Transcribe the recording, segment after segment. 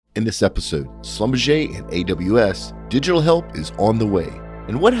In this episode, Schlumberger and AWS, digital help is on the way.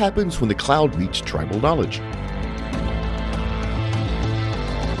 And what happens when the cloud meets tribal knowledge?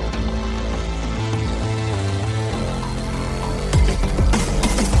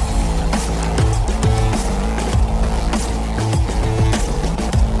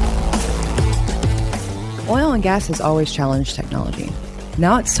 Oil and gas has always challenged technology.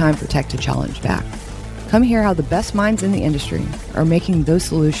 Now it's time for tech to challenge back. Come hear how the best minds in the industry are making those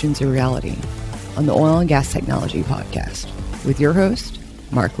solutions a reality on the Oil and Gas Technology Podcast with your host,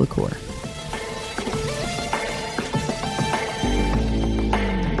 Mark LaCour.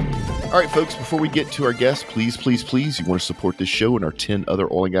 All right, folks, before we get to our guests, please, you want to support this show and our 10 other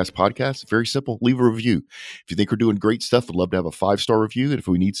oil and gas podcasts? Very simple. Leave a review. If you think we're doing great stuff, I'd love to have a 5-star review. And if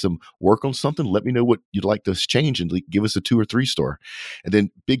we need some work on something, let me know what you'd like to change and give us a 2 or 3-star. And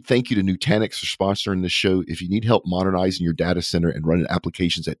then big thank you to Nutanix for sponsoring this show. If you need help modernizing your data center and running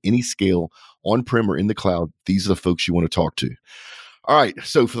applications at any scale, on-prem or in the cloud, these are the folks you want to talk to. All right,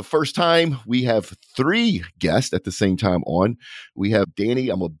 so for the first time, we have 3 guests at the same time on. We have Danny.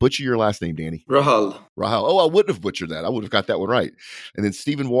 I'm going to butcher your last name, Danny. Rahal. Oh, I wouldn't have butchered that. I would have got that one right. And then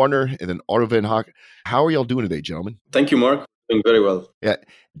Stephen Warner and then Arno Van Hoek. How are y'all doing today, gentlemen? Thank you, Mark. Doing very well. Yeah,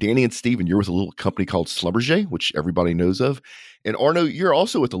 Danny and Stephen, you're with a little company called Schlumberger, which everybody knows of. And Arno, you're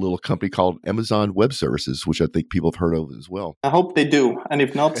also with a little company called Amazon Web Services, which I think people have heard of as well. I hope they do. And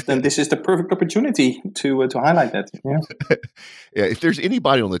if not, then this is the perfect opportunity to highlight that. Yeah. Yeah, if there's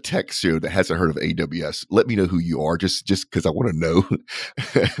anybody on the tech show that hasn't heard of AWS, let me know who you are, just because I want to know.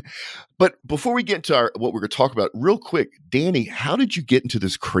 But before we get into what we're going to talk about, real quick, Danny, how did you get into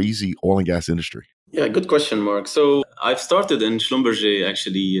this crazy oil and gas industry? Yeah, good question, Mark. So I've started in Schlumberger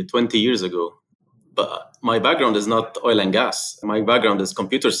actually 20 years ago. But my background is not oil and gas. My background is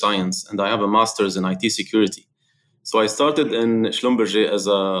computer science, and I have a master's in IT security. So I started in Schlumberger as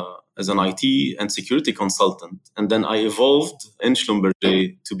an IT and security consultant. And then I evolved in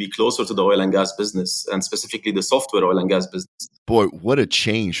Schlumberger to be closer to the oil and gas business, and specifically the software oil and gas business. Boy, what a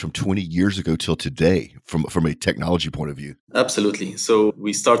change from 20 years ago till today from a technology point of view. Absolutely. So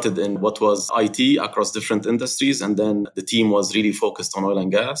we started in what was IT across different industries, and then the team was really focused on oil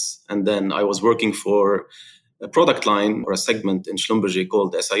and gas. And then I was working for a product line or a segment in Schlumberger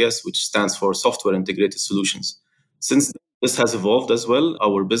called SIS, which stands for Software Integrated Solutions. Since this has evolved as well,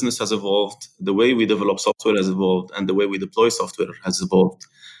 our business has evolved, the way we develop software has evolved, and the way we deploy software has evolved.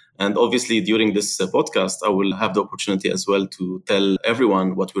 And obviously, during this podcast, I will have the opportunity as well to tell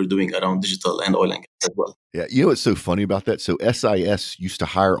everyone what we're doing around digital and oil and gas as well. Yeah, you know what's so funny about that? So SIS used to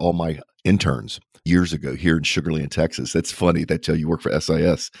hire all my interns years ago here in Sugar Land, Texas. That's funny that you work for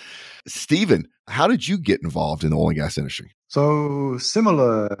SIS. Stephen, how did you get involved in the oil and gas industry? So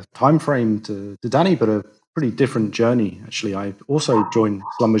similar time frame to Danny, but a pretty different journey, actually. I also joined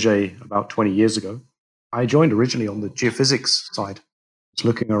Schlumberger about 20 years ago. I joined originally on the geophysics side. It's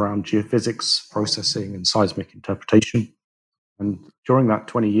looking around geophysics, processing, and seismic interpretation. And during that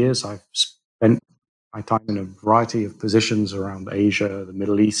 20 years, I've spent my time in a variety of positions around Asia, the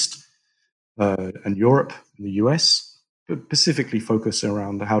Middle East, and Europe, and the US, but specifically focusing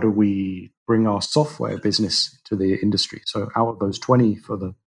around how do we bring our software business to the industry. So out of those 20, for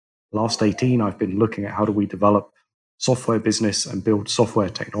the last 18, I've been looking at how do we develop software business and build software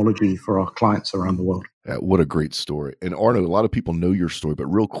technology for our clients around the world. What a great story. And Arno, a lot of people know your story, but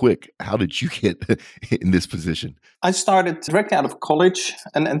real quick, how did you get in this position? I started directly out of college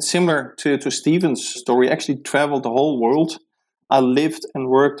and similar to Stephen's story, actually traveled the whole world. I lived and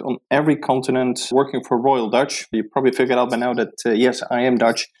worked on every continent working for Royal Dutch. You probably figured out by now that, yes, I am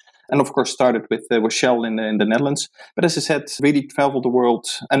Dutch. And of course, started with Shell in the Netherlands. But as I said, really traveled the world.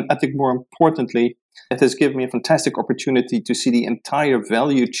 And I think more importantly, it has given me a fantastic opportunity to see the entire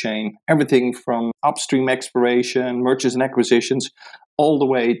value chain, everything from upstream exploration, mergers and acquisitions, all the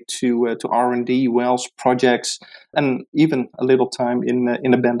way to R&D, wells, projects, and even a little time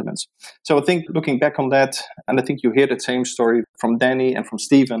in abandonments. So I think looking back on that, and I think you hear the same story from Danny and from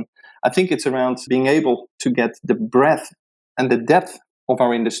Stephen, I think it's around being able to get the breadth and the depth of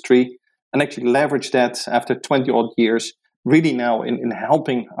our industry and actually leverage that after 20 odd years, really now in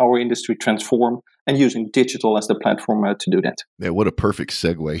helping our industry transform and using digital as the platform to do that. Yeah, what a perfect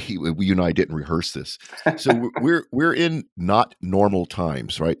segue. You and I didn't rehearse this. So we're in not normal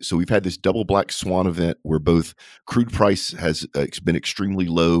times, right? So we've had this double black swan event where both crude price has been extremely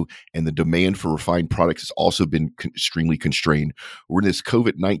low and the demand for refined products has also been extremely constrained. We're in this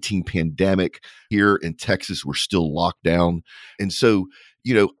COVID-19 pandemic here in Texas. We're still locked down. And so,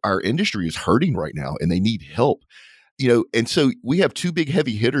 our industry is hurting right now and they need help. And so we have two big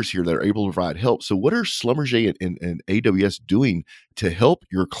heavy hitters here that are able to provide help. So what are Schlumberger and AWS doing to help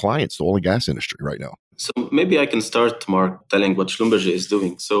your clients, the oil and gas industry right now? So maybe I can start, Mark, telling what Schlumberger is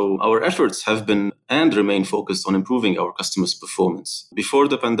doing. So our efforts have been and remain focused on improving our customers' performance. Before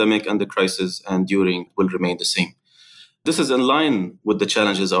the pandemic and the crisis and during will remain the same. This is in line with the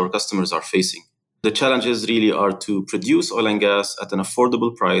challenges our customers are facing. The challenges really are to produce oil and gas at an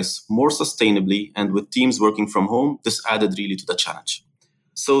affordable price, more sustainably, and with teams working from home. This added really to the challenge.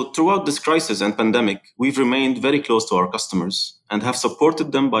 So throughout this crisis and pandemic, we've remained very close to our customers and have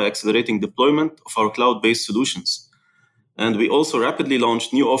supported them by accelerating deployment of our cloud-based solutions. And we also rapidly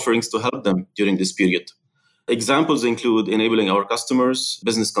launched new offerings to help them during this period. Examples include enabling our customers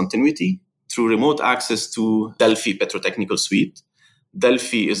business continuity through remote access to Delfi Petrotechnical Suite.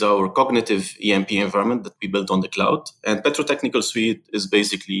 Delfi is our cognitive EMP environment that we built on the cloud. And Petrotechnical Suite is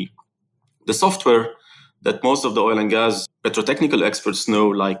basically the software that most of the oil and gas petrotechnical experts know,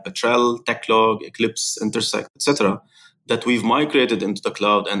 like Petrel, Techlog, Eclipse, Intersect, etc., that we've migrated into the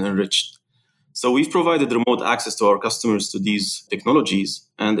cloud and enriched. So we've provided remote access to our customers to these technologies.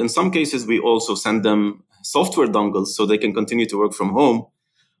 And in some cases, we also send them software dongles so they can continue to work from home.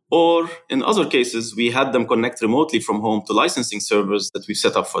 Or in other cases, we had them connect remotely from home to licensing servers that we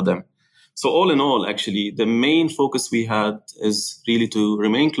set up for them. So all in all, actually, the main focus we had is really to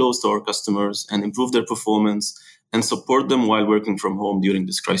remain close to our customers and improve their performance and support them while working from home during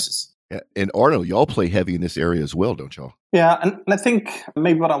this crisis. Yeah. And Arno, y'all play heavy in this area as well, don't y'all? Yeah, and I think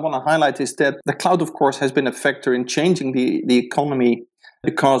maybe what I want to highlight is that the cloud, of course, has been a factor in changing the economy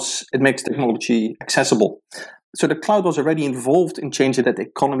because it makes technology accessible. So the cloud was already involved in changing that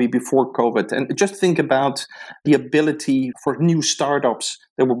economy before COVID. And just think about the ability for new startups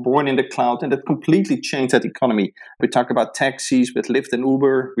that were born in the cloud and that completely changed that economy. We talk about taxis with Lyft and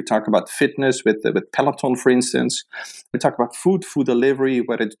Uber. We talk about fitness with Peloton, for instance. We talk about food delivery,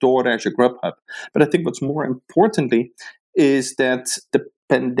 whether it's DoorDash or Grubhub. But I think what's more importantly is that the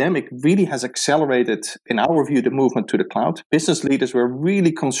pandemic really has accelerated, in our view, the movement to the cloud. Business leaders were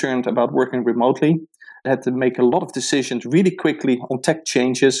really concerned about working remotely. They had to make a lot of decisions really quickly on tech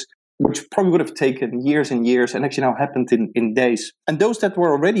changes, which probably would have taken years and years and actually now happened in days. And those that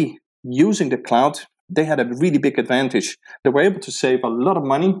were already using the cloud, they had a really big advantage. They were able to save a lot of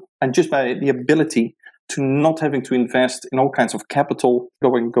money, and just by the ability to not having to invest in all kinds of capital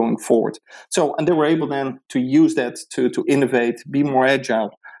going forward. So, and they were able then to use that to innovate, be more agile,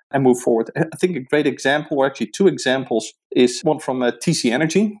 and move forward. I think a great example, or actually two examples, is one from TC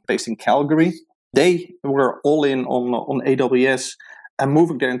Energy, based in Calgary. They were all in on AWS and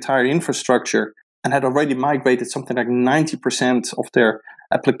moving their entire infrastructure and had already migrated something like 90% of their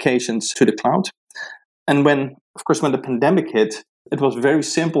applications to the cloud. And when the pandemic hit, it was very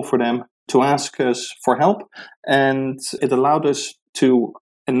simple for them to ask us for help. And it allowed us to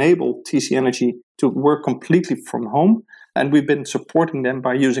enable TC Energy to work completely from home. And we've been supporting them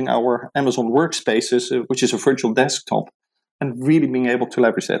by using our Amazon Workspaces, which is a virtual desktop, and really being able to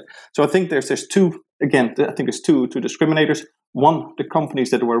leverage that. So I think there's two discriminators. One, the companies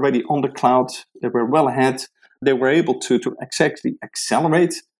that were already on the cloud, they were well ahead. They were able to exactly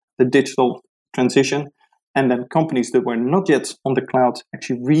accelerate the digital transition. And then companies that were not yet on the cloud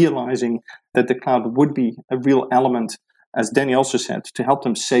actually realizing that the cloud would be a real element, as Danny also said, to help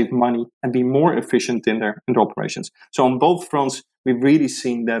them save money and be more efficient in their operations. So on both fronts, we've really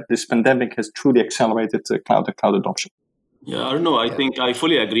seen that this pandemic has truly accelerated the cloud adoption. Yeah, I don't know. I think I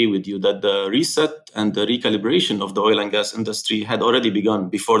fully agree with you that the reset and the recalibration of the oil and gas industry had already begun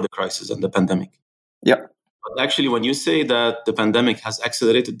before the crisis and the pandemic. Yeah. But actually, when you say that the pandemic has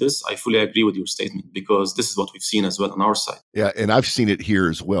accelerated this, I fully agree with your statement, because this is what we've seen as well on our side. Yeah, and I've seen it here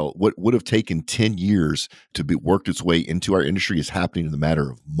as well. What would have taken 10 years to be worked its way into our industry is happening in the matter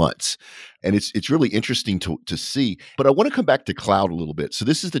of months. And it's really interesting to see. But I want to come back to cloud a little bit. So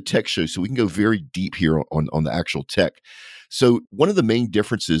this is the tech show, so we can go very deep here on the actual tech. So one of the main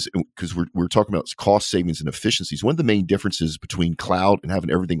differences, because we're talking about cost savings and efficiencies, one of the main differences between cloud and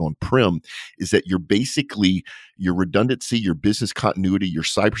having everything on-prem is that your redundancy, your business continuity, your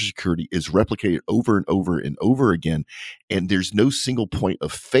cybersecurity is replicated over and over and over again. And there's no single point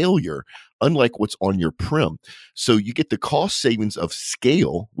of failure, unlike what's on your prem. So you get the cost savings of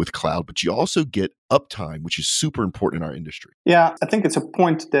scale with cloud, but you also get uptime, which is super important in our industry. Yeah, I think it's a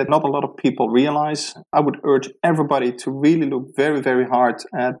point that not a lot of people realize. I would urge everybody to really look very, very hard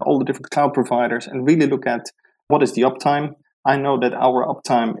at all the different cloud providers and really look at what is the uptime. I know that our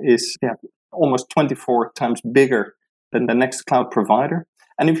uptime is almost 24 times bigger than the next cloud provider.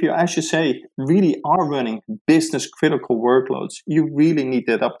 And if you, as you say, really are running business critical workloads, you really need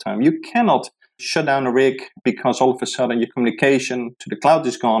that uptime. You cannot shut down a rig because all of a sudden your communication to the cloud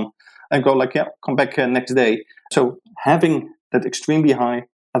is gone and go like, yeah, come back next day. So having that extremely high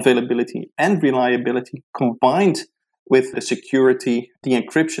availability and reliability combined with the security, the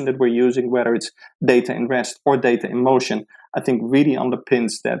encryption that we're using, whether it's data in rest or data in motion, I think really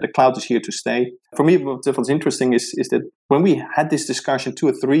underpins that the cloud is here to stay. For me, what's interesting is that when we had this discussion 2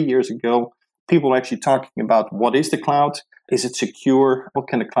 or 3 years ago, people were actually talking about what is the cloud? Is it secure? What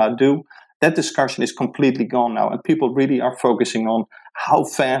can the cloud do? That discussion is completely gone now, and people really are focusing on how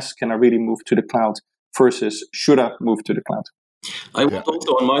fast can I really move to the cloud versus should I move to the cloud? I would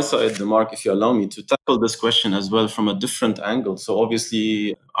also, on my side, Mark, if you allow me, to tackle this question as well from a different angle. So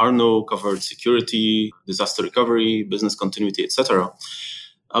obviously, Arno covered security, disaster recovery, business continuity, etc.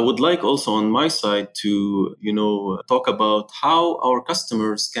 I would like also on my side to, talk about how our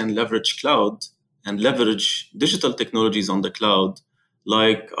customers can leverage cloud and leverage digital technologies on the cloud,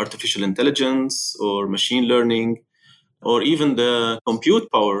 like artificial intelligence or machine learning, or even the compute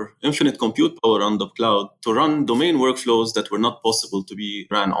power, infinite compute power on the cloud to run domain workflows that were not possible to be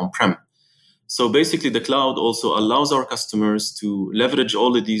ran on-prem. So basically, the cloud also allows our customers to leverage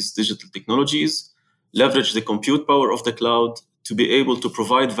all of these digital technologies, leverage the compute power of the cloud to be able to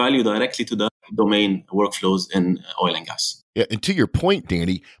provide value directly to the domain workflows in oil and gas. Yeah, and to your point,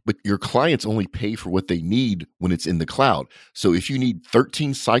 Danny, but your clients only pay for what they need when it's in the cloud. So if you need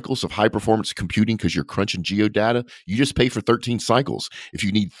 13 cycles of high-performance computing because you're crunching geodata, you just pay for 13 cycles. If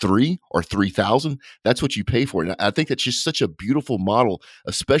you need 3 or 3,000, that's what you pay for. And I think that's just such a beautiful model,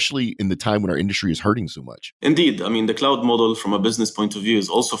 especially in the time when our industry is hurting so much. Indeed. I mean, the cloud model from a business point of view is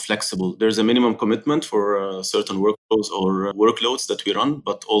also flexible. There's a minimum commitment for certain workflows or workloads that we run,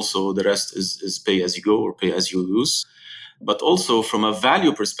 but also the rest is pay as you go or pay as you use. But also from a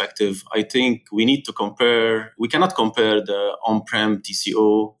value perspective, I think we cannot compare the on-prem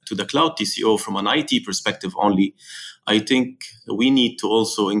TCO to the cloud TCO from an IT perspective only. I think we need to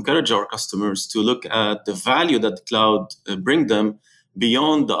also encourage our customers to look at the value that the cloud bring them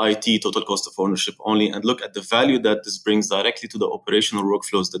beyond the IT total cost of ownership only, and look at the value that this brings directly to the operational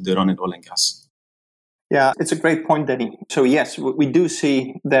workflows that they run in oil and gas. Yeah, it's a great point, Danny. So yes, we do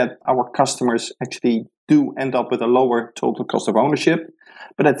see that our customers actually do end up with a lower total cost of ownership.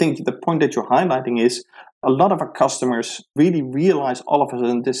 But I think the point that you're highlighting is a lot of our customers really realize all of a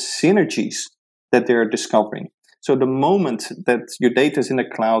sudden the synergies that they're discovering. So the moment that your data is in the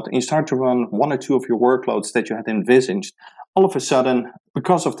cloud and you start to run 1 or 2 of your workloads that you had envisaged, all of a sudden,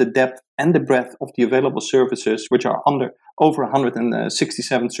 because of the depth and the breadth of the available services, which are over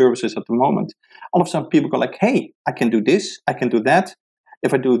 167 services at the moment, all of a sudden people go like, hey, I can do this, I can do that.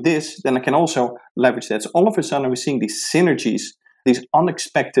 If I do this, then I can also leverage that. So all of a sudden we're seeing these synergies, these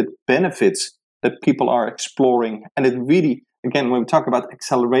unexpected benefits that people are exploring. And it really, again, when we talk about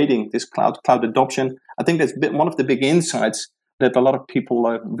accelerating this cloud adoption, I think that's one of the big insights that a lot of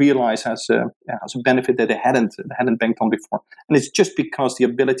people realize as a benefit that they hadn't banked on before. And it's just because the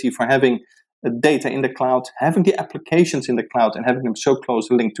ability for having data in the cloud, having the applications in the cloud, and having them so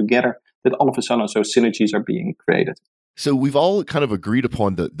closely linked together that all of a sudden those synergies are being created. So we've all kind of agreed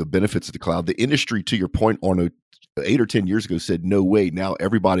upon the benefits of the cloud. The industry, to your point, Arno, 8 or 10 years ago said, no way, now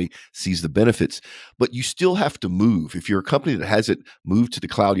everybody sees the benefits. But you still have to move. If you're a company that hasn't moved to the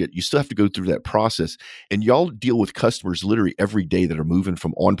cloud yet, you still have to go through that process. And y'all deal with customers literally every day that are moving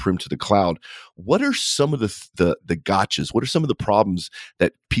from on-prem to the cloud. What are some of the gotchas? What are some of the problems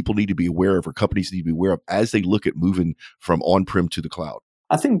that people need to be aware of or companies need to be aware of as they look at moving from on-prem to the cloud?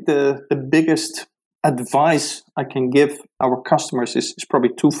 I think the biggest advice I can give our customers is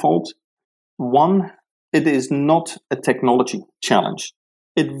probably twofold. One, it is not a technology challenge.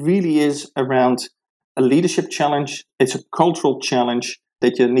 It really is around a leadership challenge. It's a cultural challenge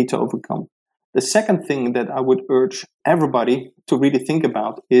that you need to overcome. The second thing that I would urge everybody to really think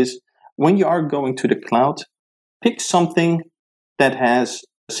about is when you are going to the cloud, pick something that has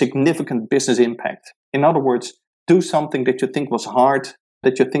a significant business impact. In other words, do something that you think was hard,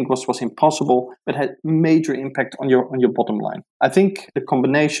 that you think was impossible, but had major impact on your bottom line. I think the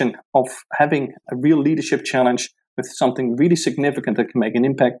combination of having a real leadership challenge with something really significant that can make an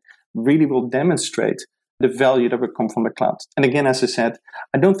impact really will demonstrate the value that will come from the cloud. And again, as I said,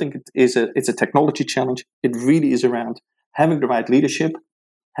 I don't think it's a technology challenge. It really is around having the right leadership,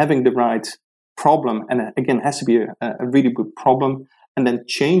 having the right problem, and again, it has to be a really good problem, and then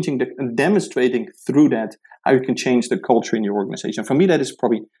and demonstrating through that how you can change the culture in your organization. For me, that is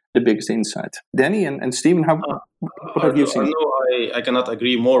probably the biggest insight. Danny and Stephen, what have you seen? No, I cannot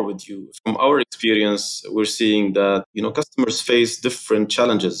agree more with you. From our experience, we're seeing that customers face different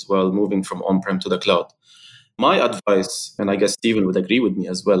challenges while moving from on-prem to the cloud. My advice, and I guess Stephen would agree with me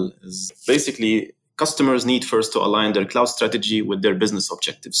as well, is basically customers need first to align their cloud strategy with their business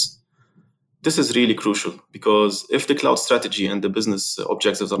objectives. This is really crucial because if the cloud strategy and the business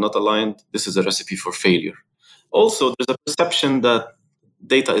objectives are not aligned, this is a recipe for failure. Also, there's a perception that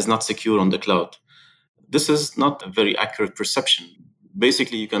data is not secure on the cloud. This is not a very accurate perception.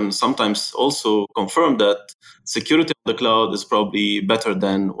 Basically, you can sometimes also confirm that security on the cloud is probably better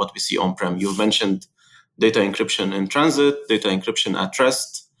than what we see on-prem. You mentioned data encryption in transit, data encryption at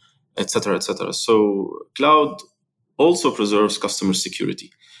rest, etc., etc. So cloud also preserves customer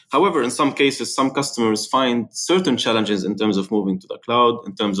security. However, in some cases, some customers find certain challenges in terms of moving to the cloud,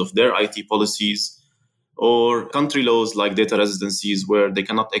 in terms of their IT policies, or country laws like data residencies where they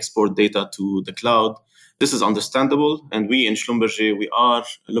cannot export data to the cloud. This is understandable, and we in Schlumberger, we are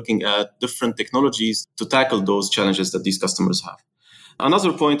looking at different technologies to tackle those challenges that these customers have.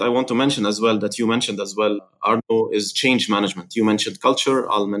 Another point I want to mention as well, that you mentioned as well, Arno, is change management. You mentioned culture,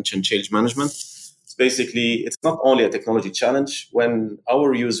 I'll mention change management. It's not only a technology challenge. When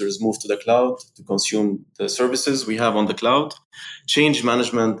our users move to the cloud to consume the services we have on the cloud, change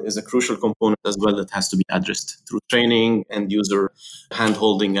management is a crucial component as well that has to be addressed through training and user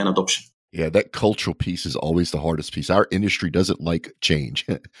handholding and adoption. Yeah, that cultural piece is always the hardest piece. Our industry doesn't like change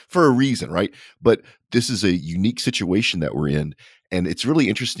for a reason, right? But this is a unique situation that we're in. And it's really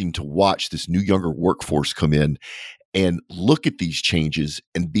interesting to watch this new younger workforce come in and look at these changes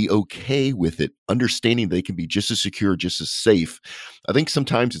and be okay with it, understanding they can be just as secure, just as safe. I think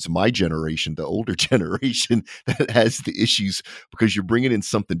sometimes it's my generation, the older generation, that has the issues because you're bringing in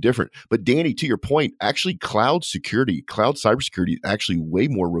something different. But Danny, to your point, actually cloud security, cloud cybersecurity is actually way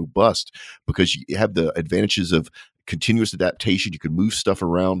more robust because you have the advantages of continuous adaptation. You can move stuff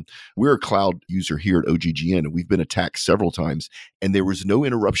around. We're a cloud user here at OGGN, and we've been attacked several times, and there was no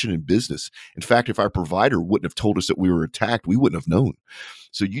interruption in business. In fact, if our provider wouldn't have told us that we were attacked, we wouldn't have known.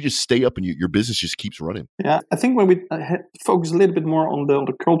 So you just stay up and your business just keeps running. Yeah, I think when we focus a little bit more on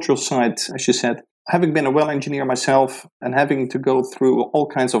the cultural side, as you said, having been a well engineer myself and having to go through all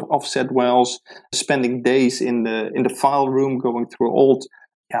kinds of offset wells, spending days in the file room going through old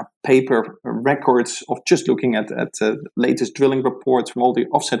paper records of just looking at latest drilling reports from all the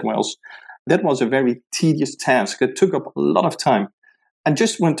offset wells. That was a very tedious task. It took up a lot of time. And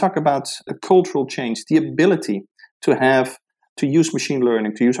just when talk about a cultural change, the ability to use machine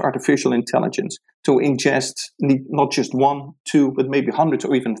learning, to use artificial intelligence, to ingest not just one, two, but maybe hundreds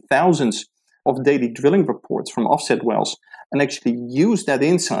or even thousands of daily drilling reports from offset wells, and actually use that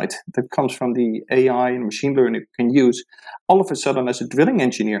insight that comes from the AI and machine learning you can use, all of a sudden as a drilling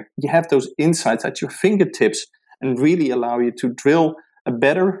engineer, you have those insights at your fingertips and really allow you to drill a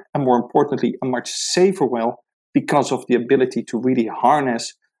better and, more importantly, a much safer well because of the ability to really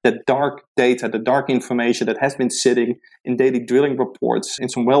harness that dark data, the dark information that has been sitting in daily drilling reports in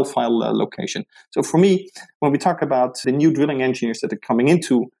some well file location. So for me, when we talk about the new drilling engineers that are coming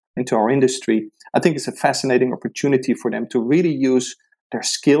into our industry, I think it's a fascinating opportunity for them to really use their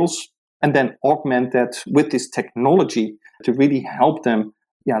skills and then augment that with this technology to really help them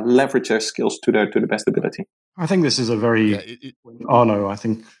leverage their skills to the best ability. I think this is a very I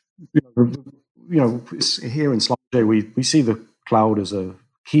think here in Schlumberger we see the cloud as a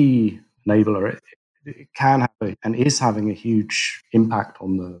key enabler. It can have and is having a huge impact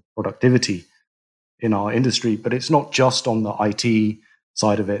on the productivity in our industry, but it's not just on the IT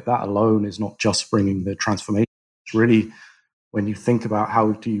side of it. That alone is not just bringing the transformation. It's really when you think about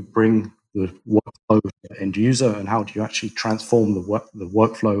how do you bring the workflow to the end user and how do you actually transform the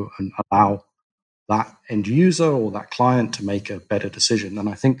workflow and allow that end user or that client to make a better decision. And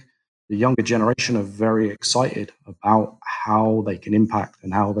I think the younger generation are very excited about how they can impact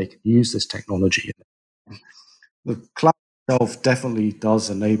and how they can use this technology. The cloud itself definitely does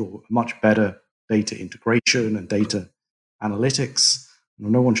enable much better data integration and data analytics.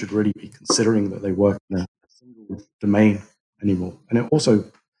 No one should really be considering that they work in a single domain anymore. And it also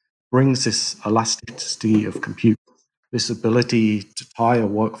brings this elasticity of compute, this ability to tie a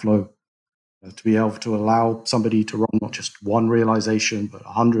workflow to be able to allow somebody to run not just one realization, but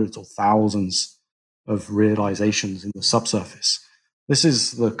hundreds or thousands of realizations in the subsurface. This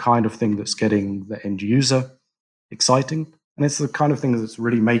is the kind of thing that's getting the end user exciting. And it's the kind of thing that's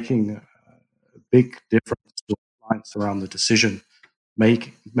really making a big difference to clients around the decision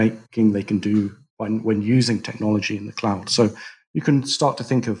making they can do when using technology in the cloud. So you can start to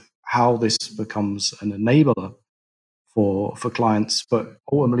think of how this becomes an enabler for clients, but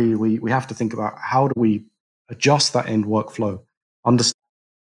ultimately we have to think about how do we adjust that end workflow, understand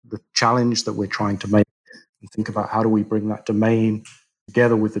the challenge that we're trying to make, and think about how do we bring that domain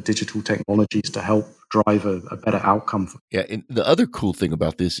together with the digital technologies to help drive a better outcome. Yeah, and the other cool thing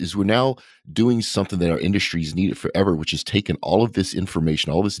about this is we're now doing something that our industry's needed forever, which is taking all of this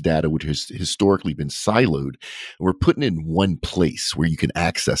information, all this data, which has historically been siloed, and we're putting it in one place where you can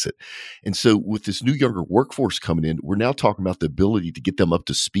access it. And so with this new younger workforce coming in, we're now talking about the ability to get them up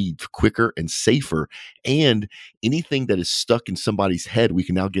to speed quicker and safer. And anything that is stuck in somebody's head, we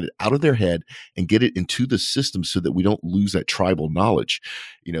can now get it out of their head and get it into the system so that we don't lose that tribal knowledge.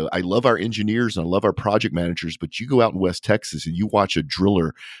 You know, I love our engineers and I love our project managers, but you go out in West Texas and you watch a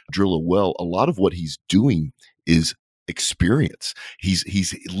driller drill a well, a lot of what he's doing is experience.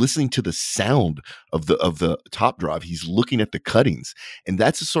 He's listening to the sound of the top drive. He's looking at the cuttings, and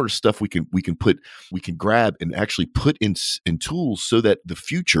that's the sort of stuff we can grab and actually put in tools so that the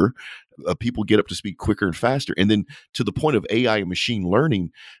future people get up to speed quicker and faster. And then to the point of AI and machine learning,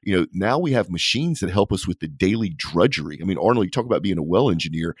 you know, now we have machines that help us with the daily drudgery. I mean, Arnold, you talk about being a well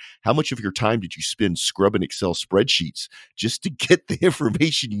engineer. How much of your time did you spend scrubbing Excel spreadsheets just to get the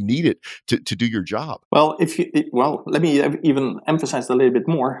information you needed to do your job? Well, let me even emphasize a little bit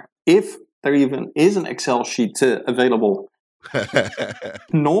more. If there even is an Excel sheet available,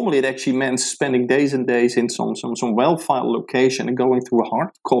 normally it actually meant spending days and days in some well file location and going through hard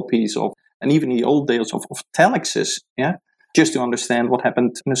copies of, and even the old days of telexes, just to understand what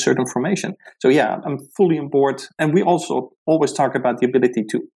happened in a certain formation. So yeah, I'm fully on board. And we also always talk about the ability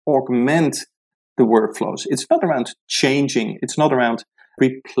to augment the workflows. It's not around changing, it's not around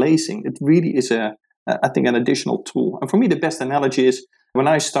replacing. It really is I think an additional tool. And for me, the best analogy is when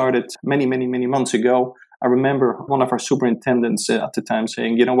I started many months ago, I remember one of our superintendents at the time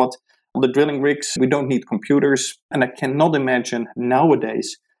saying, you know what, on the drilling rigs, we don't need computers. And I cannot imagine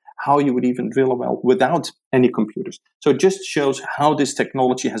nowadays how you would even drill a well without any computers. So it just shows how this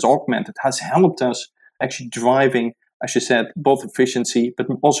technology has augmented, has helped us actually driving, as you said, both efficiency, but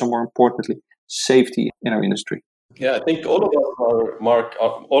also more importantly, safety in our industry. Yeah, I think all of us are, Mark,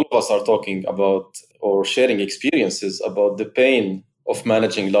 all of us are talking about or sharing experiences about the pain of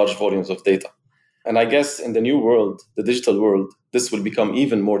managing large volumes of data. And I guess in the new world, the digital world, this will become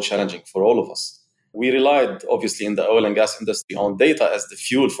even more challenging for all of us. We relied, obviously, in the oil and gas industry on data as the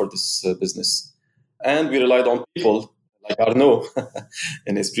fuel for this business. And we relied on people like Arnaud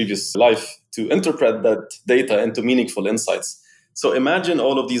in his previous life to interpret that data into meaningful insights. So imagine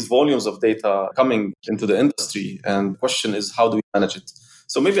all of these volumes of data coming into the industry. And the question is, how do we manage it?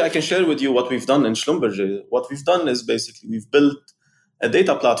 So maybe I can share with you what we've done in Schlumberger. What we've done is basically we've built a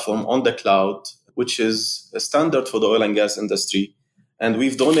data platform on the cloud, which is a standard for the oil and gas industry. And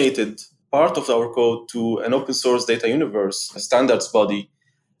we've donated part of our code to an open source data universe, a standards body,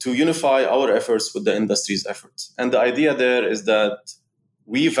 to unify our efforts with the industry's efforts. And the idea there is that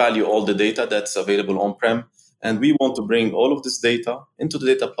we value all the data that's available on-prem, and we want to bring all of this data into the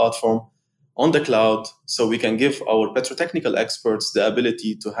data platform on the cloud so we can give our petrotechnical experts the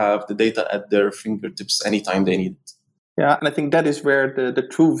ability to have the data at their fingertips anytime they need it. Yeah, and I think that is where the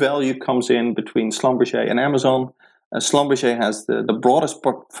true value comes in between Schlumberger and Amazon. Schlumberger has the broadest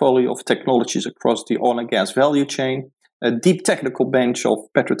portfolio of technologies across the oil and gas value chain, a deep technical bench of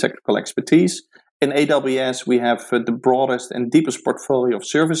petrotechnical expertise. In AWS, we have the broadest and deepest portfolio of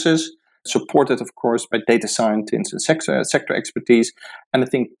services, supported, of course, by data scientists and sector expertise. And I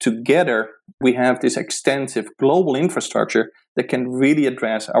think together, we have this extensive global infrastructure that can really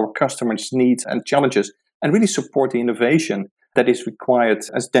address our customers' needs and challenges and really support the innovation that is required,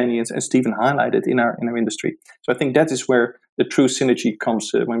 as Danny and Stephen highlighted, in our industry. So I think that is where the true synergy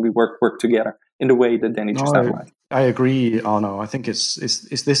comes when we work together in the way that Danny just outlined. I agree, Arno. I think it's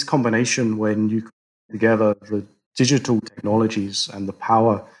this combination when you put together the digital technologies and the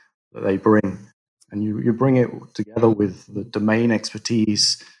power that they bring, and you bring it together with the domain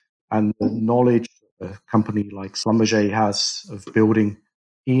expertise and the knowledge that a company like Schlumberger has of building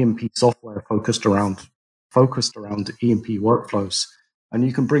E&P software focused around E&P workflows. And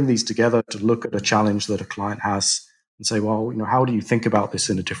you can bring these together to look at a challenge that a client has and say, well, how do you think about this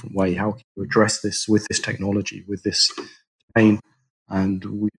in a different way? How can you address this with this technology, with this domain?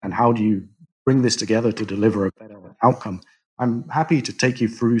 And how do you bring this together to deliver a better outcome? I'm happy to take you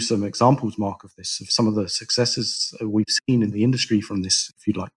through some examples, Mark, of this, of some of the successes we've seen in the industry from this, if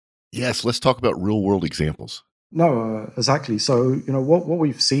you'd like. Yes, let's talk about real world examples. No, exactly. So, what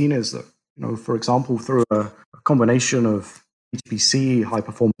we've seen is that, for example, through a combination of HPC, high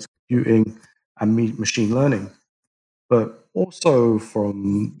performance computing, and machine learning, but also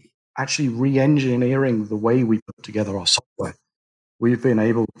from actually re-engineering the way we put together our software, we've been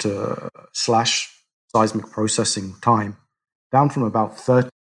able to slash seismic processing time down from about 30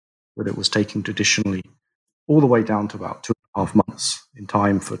 that it was taking traditionally, all the way down to about 2.5 months in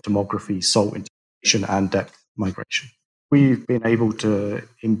time for tomography, salt migration and depth migration. We've been able to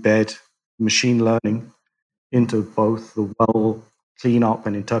embed machine learning into both the well cleanup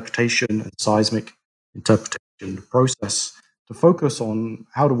and interpretation and seismic interpretation process to focus on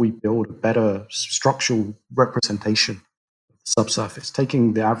how do we build a better structural representation of the subsurface,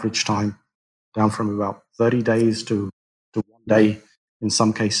 taking the average time down from about 30 days to 1 day in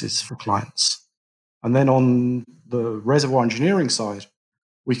some cases for clients. And then on the reservoir engineering side,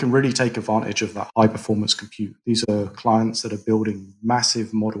 we can really take advantage of that high performance compute. These are clients that are building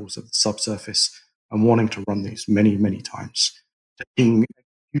massive models of the subsurface and wanting to run these many, many times, taking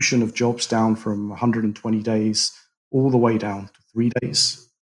execution of jobs down from 120 days all the way down to 3 days,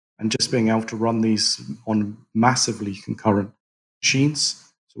 and just being able to run these on massively concurrent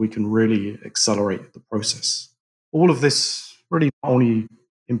machines so we can really accelerate the process. All of this really not only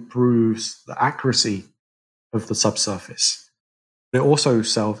improves the accuracy of the subsurface, it also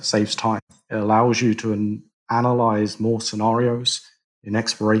saves time. It allows you to analyze more scenarios in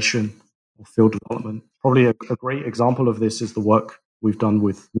exploration or field development. Probably a great example of this is the work we've done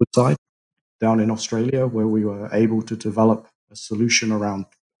with Woodside down in Australia, where we were able to develop a solution around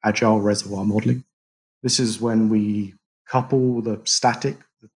agile reservoir modeling. This is when we couple the static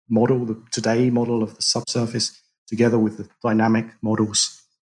model, the today model of the subsurface, together with the dynamic models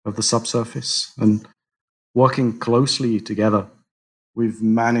of the subsurface. And working closely together, we've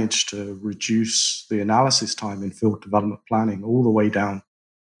managed to reduce the analysis time in field development planning all the way down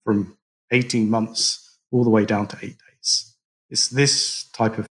from 18 months all the way down to 8 days. It's this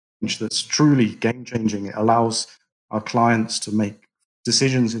type of change that's truly game-changing. It allows our clients to make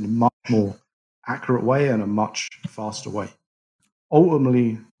decisions in a much more accurate way and a much faster way.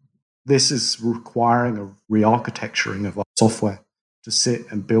 Ultimately, this is requiring a re-architecturing of our software to sit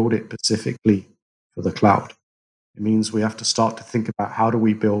and build it specifically for the cloud. It means we have to start to think about how do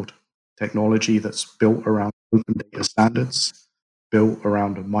we build technology that's built around open data standards, built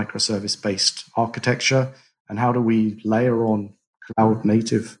around a microservice-based architecture, and how do we layer on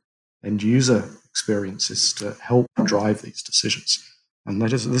cloud-native end-user experiences to help drive these decisions. And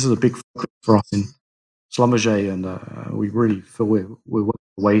this is a big focus for us in Schlumberger, and we really feel we're working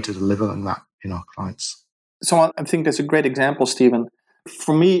a way to deliver that in our clients. So I think that's a great example, Stephen.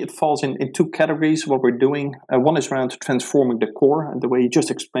 For me, it falls in two categories, what we're doing. One is around transforming the core, and the way you just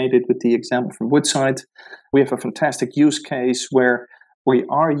explained it with the example from Woodside. We have a fantastic use case where we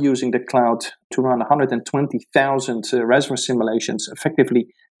are using the cloud to run 120,000 reservoir simulations, effectively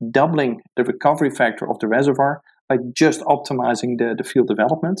doubling the recovery factor of the reservoir by just optimizing the field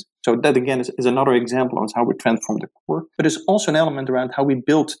development. So that, again, is another example of how we transform the core. But there's also an element around how we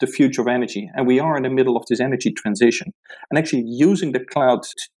build the future of energy. And we are in the middle of this energy transition. And actually using the cloud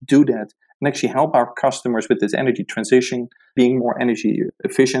to do that and actually help our customers with this energy transition, being more energy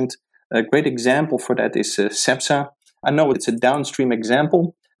efficient. A great example for that is Cepsa. I know it's a downstream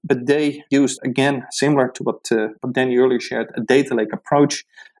example, but they used, again, similar to what Danny earlier shared, a data lake approach.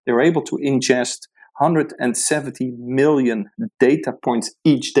 They were able to ingest 170 million data points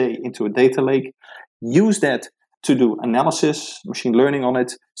each day into a data lake, use that to do analysis, machine learning on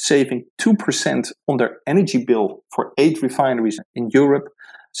it, saving 2% on their energy bill for 8 refineries in Europe,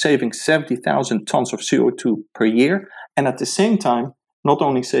 saving 70,000 tons of CO2 per year, and at the same time, not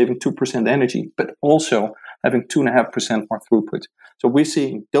only saving 2% energy, but also having 2.5% more throughput. So we're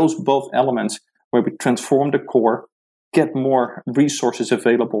seeing those both elements where we transform the core, get more resources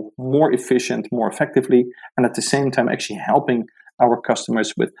available, more efficient, more effectively, and at the same time actually helping our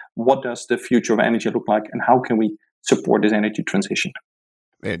customers with what does the future of energy look like and how can we support this energy transition.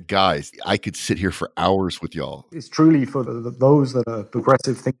 Man, guys, I could sit here for hours with y'all. It's truly for those that are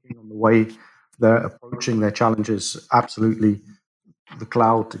progressive thinking on the way they're approaching their challenges. Absolutely, the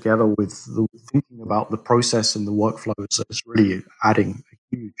cloud together with the thinking about the process and the workflows is really adding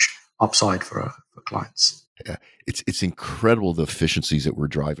a huge upside for clients. Yeah, it's incredible the efficiencies that we're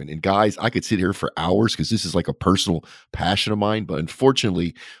driving. And guys, I could sit here for hours because this is like a personal passion of mine, but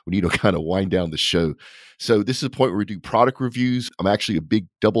unfortunately, we need to kind of wind down the show. So this is a point where we do product reviews. I'm actually a big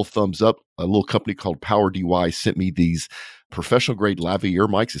double thumbs up. A little company called Power DY sent me these professional grade lavalier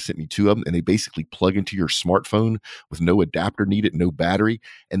mics. They sent me 2 of them, and they basically plug into your smartphone with no adapter needed, no battery,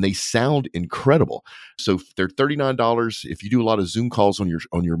 and they sound incredible. So they're $39. If you do a lot of Zoom calls on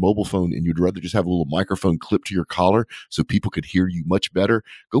your mobile phone and you'd rather just have a little microphone clipped to your collar so people could hear you much better,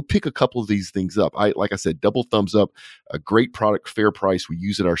 go pick a couple of these things up. Like I said, double thumbs up, a great product, fair price. We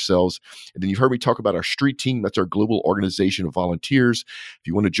use it ourselves. And then you've heard me talk about our street team. That's our global organization of volunteers. If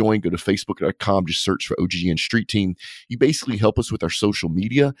you want to join, go to facebook.com, just search for OGN Street Team. You basically basically help us with our social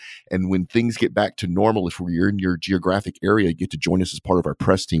media. And when things get back to normal, if we're in your geographic area, you get to join us as part of our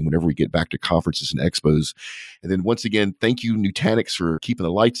press team whenever we get back to conferences and expos. And then once again, thank you, Nutanix, for keeping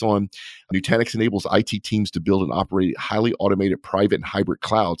the lights on. Nutanix enables IT teams to build and operate highly automated private and hybrid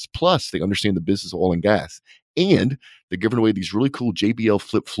clouds. Plus, they understand the business of oil and gas. And they're giving away these really cool JBL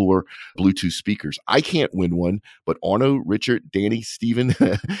flip floor Bluetooth speakers. I can't win one, but Arno, Richard, Danny, Steven,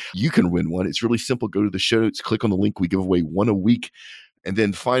 you can win one. It's really simple. Go to the show notes, click on the link. We give away one a week. And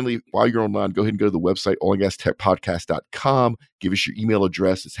then finally, while you're online, go ahead and go to the website, oilandgastechpodcast.com. Give us your email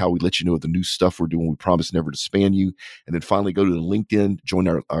address. It's how we let you know the new stuff we're doing. We promise never to spam you. And then finally, go to the LinkedIn, join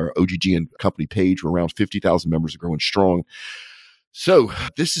our OGGN company page. We're around 50,000 members, are growing strong. So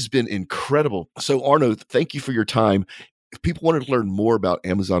this has been incredible. So Arno, thank you for your time. If people wanted to learn more about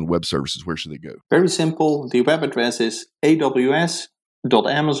Amazon Web Services, where should they go? Very simple. The web address is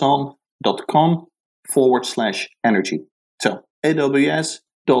aws.amazon.com/energy. So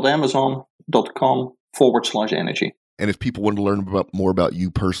aws.amazon.com/energy. And if people want to learn more about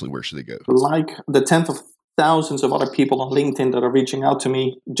you personally, where should they go? Like the 10th of thousands of other people on LinkedIn that are reaching out to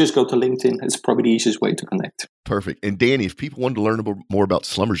me, just go to LinkedIn. It's probably the easiest way to connect. Perfect. And Danny, if people wanted to learn more about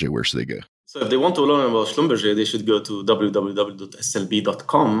Schlumberger, where should they go? So if they want to learn about Schlumberger, they should go to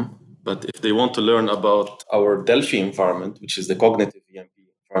www.slb.com. But if they want to learn about our Delphi environment, which is the cognitive EMP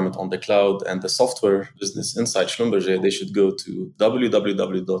environment on the cloud and the software business inside Schlumberger, they should go to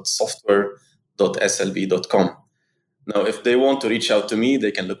www.software.slb.com. Now, if they want to reach out to me,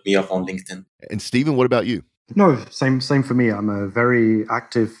 they can look me up on LinkedIn. And Steven, what about you? No, same for me. I'm a very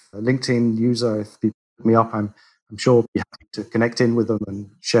active LinkedIn user. If people look me up, I'm sure I'll be happy to connect in with them and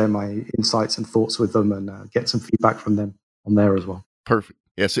share my insights and thoughts with them and get some feedback from them on there as well. Perfect.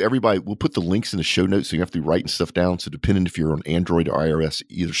 Yeah, so everybody, we'll put the links in the show notes so you have to be writing stuff down. So depending if you're on Android or iOS,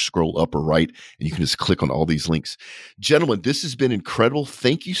 either scroll up or right, and you can just click on all these links. Gentlemen, this has been incredible.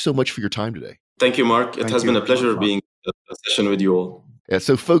 Thank you so much for your time today. Thank you, Mark. It has been a pleasure being in a session with you all. Yeah,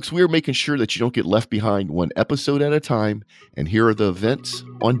 so folks, we're making sure that you don't get left behind, one episode at a time. And here are the events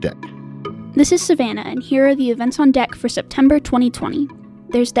on deck. This is Savannah, and here are the events on deck for September 2020.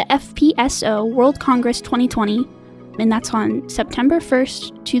 There's the FPSO World Congress 2020, and that's on September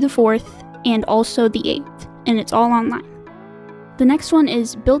 1st to the 4th, and also the 8th, and it's all online. The next one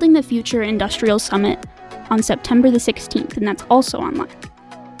is Building the Future Industrial Summit on September the 16th, and that's also online.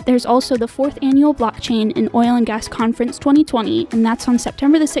 There's also the 4th Annual Blockchain and Oil and Gas Conference 2020, and that's on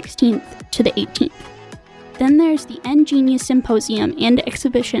September the 16th to the 18th. Then there's the EnGenius Symposium and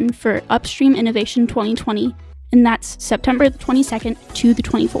Exhibition for Upstream Innovation 2020, and that's September the 22nd to the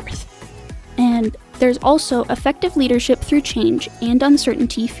 24th. And there's also Effective Leadership Through Change and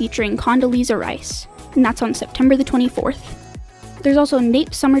Uncertainty featuring Condoleezza Rice, and that's on September the 24th. There's also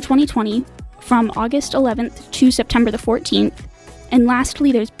NAPE Summer 2020 from August 11th to September the 14th. And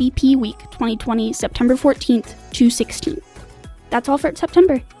lastly, there's BP Week 2020, September 14th to 16th. That's all for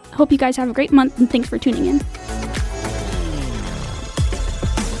September. I hope you guys have a great month, and thanks for tuning in.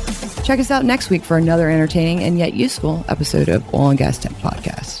 Check us out next week for another entertaining and yet useful episode of Oil and Gas Tech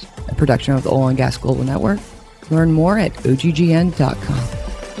Podcast, a production of the Oil and Gas Global Network. Learn more at oggn.com.